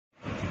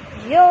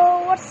Yo,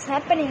 what's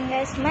happening,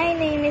 guys? My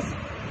name is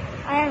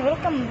and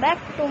welcome back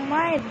to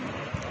my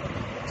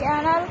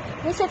channel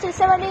Mr.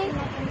 370.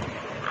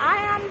 I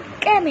am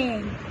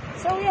gaming.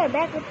 So we are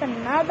back with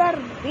another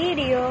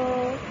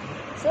video.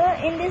 So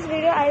in this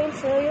video I will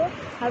show you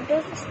how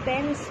to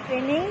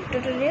spinning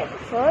tutorial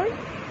for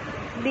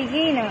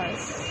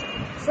beginners.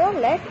 So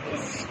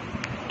let's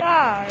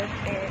start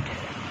it.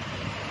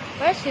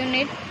 First you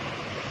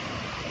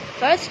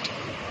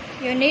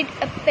need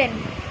a pen.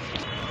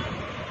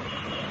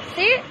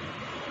 See,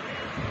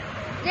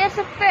 there's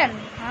a pen,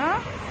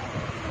 huh?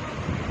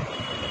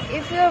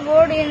 If you are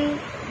bored in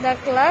the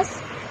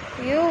class,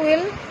 you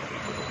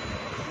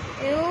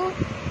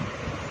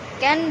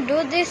can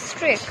do this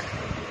trick.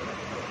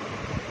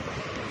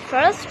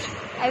 First,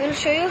 I will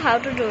show you how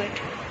to do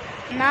it.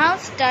 Now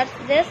start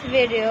this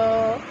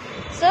video.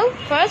 So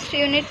first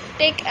you need to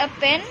take a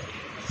pen.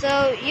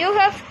 So you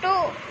have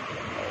to,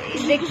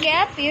 the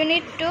cap you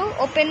need to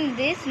open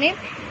this nib.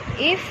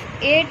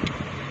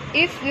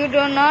 If you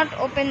do not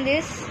open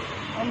this,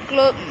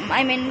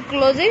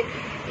 close it,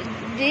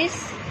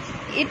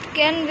 it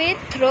can be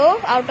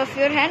thrown out of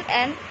your hand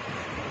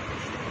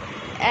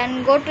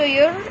and go to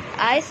your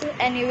eyes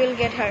and you will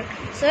get hurt.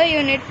 So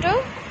you need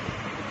to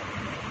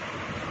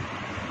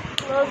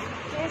close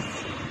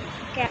this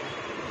cap.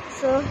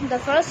 So the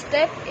first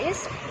step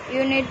is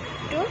you need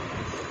to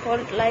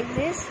hold like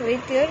this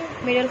with your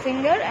middle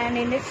finger and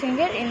index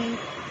finger in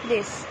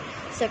this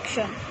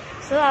section.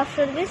 So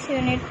after this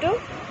you need to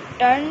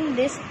turn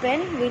this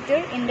pen with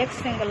your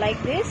index finger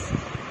like this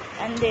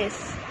and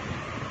this.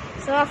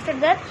 So after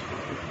that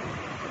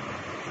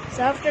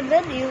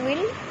you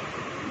will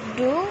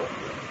do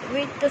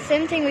with the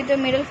same thing with your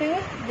middle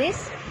finger,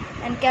 this,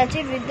 and catch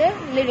it with the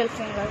little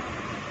finger.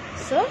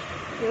 So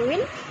you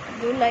will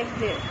do like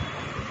this.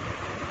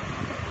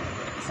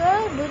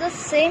 So do the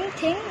same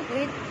thing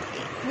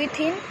with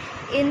him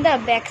in the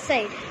back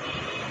side,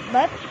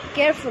 but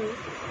careful.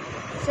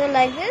 So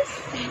like this.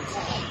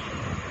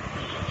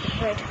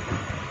 Wait.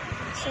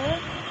 So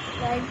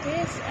like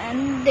this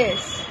and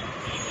this.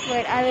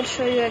 Wait, I will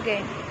show you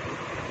again.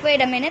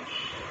 Wait a minute.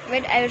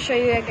 Wait, I will show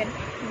you again.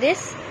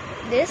 This,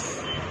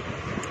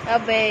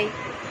 away.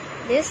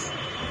 This.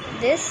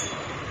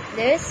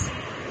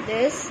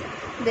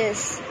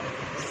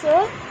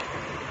 So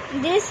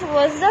this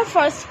was the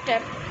first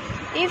step.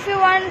 If you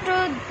want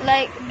to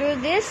do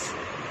this,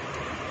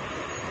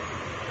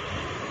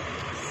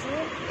 so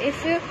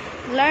if you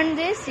learn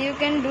this, you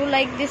can do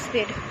like this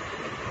speed.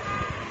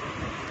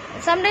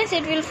 Sometimes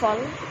it will fall.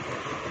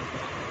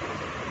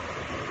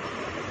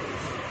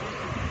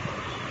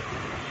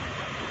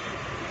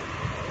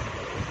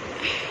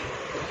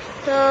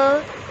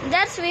 So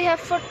that's we have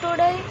for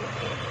today.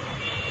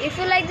 If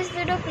you like this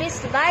video,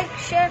 please like,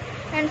 share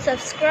and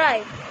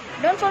subscribe.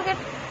 Don't forget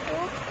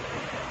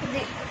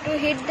to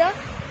hit the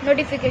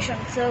notification.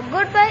 So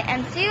goodbye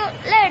and see you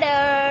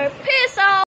later. Peace out.